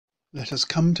Let us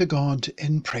come to God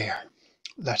in prayer.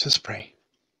 Let us pray.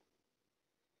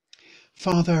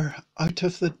 Father, out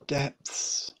of the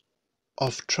depths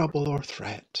of trouble or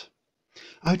threat,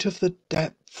 out of the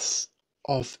depths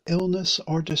of illness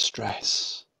or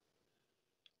distress,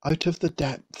 out of the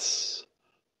depths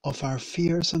of our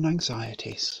fears and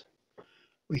anxieties,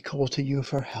 we call to you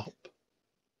for help.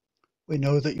 We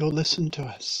know that you'll listen to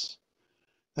us,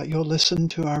 that you'll listen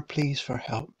to our pleas for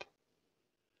help.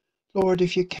 Lord,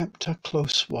 if you kept a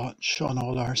close watch on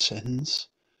all our sins,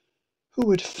 who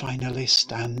would finally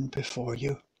stand before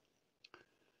you?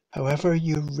 However,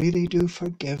 you really do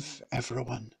forgive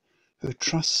everyone who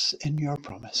trusts in your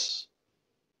promise.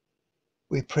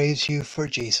 We praise you for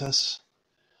Jesus,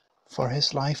 for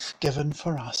his life given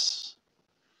for us,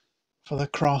 for the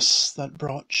cross that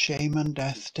brought shame and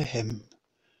death to him,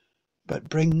 but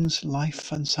brings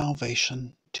life and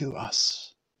salvation to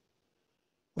us.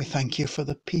 We thank you for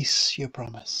the peace you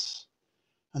promise,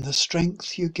 and the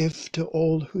strength you give to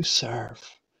all who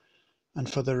serve, and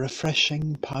for the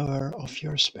refreshing power of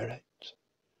your Spirit.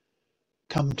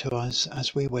 Come to us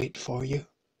as we wait for you.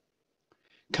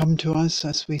 Come to us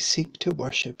as we seek to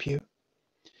worship you.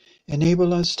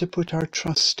 Enable us to put our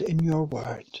trust in your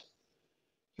word,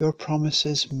 your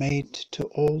promises made to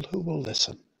all who will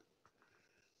listen.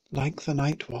 Like the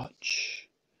night watch,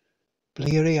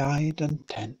 bleary-eyed and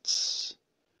tense,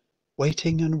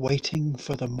 waiting and waiting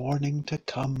for the morning to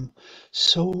come,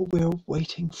 so we're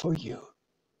waiting for you.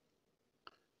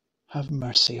 Have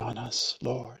mercy on us,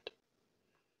 Lord,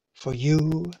 for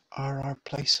you are our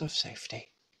place of safety,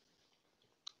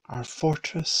 our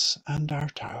fortress and our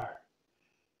tower,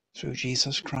 through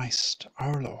Jesus Christ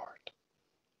our Lord.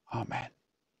 Amen.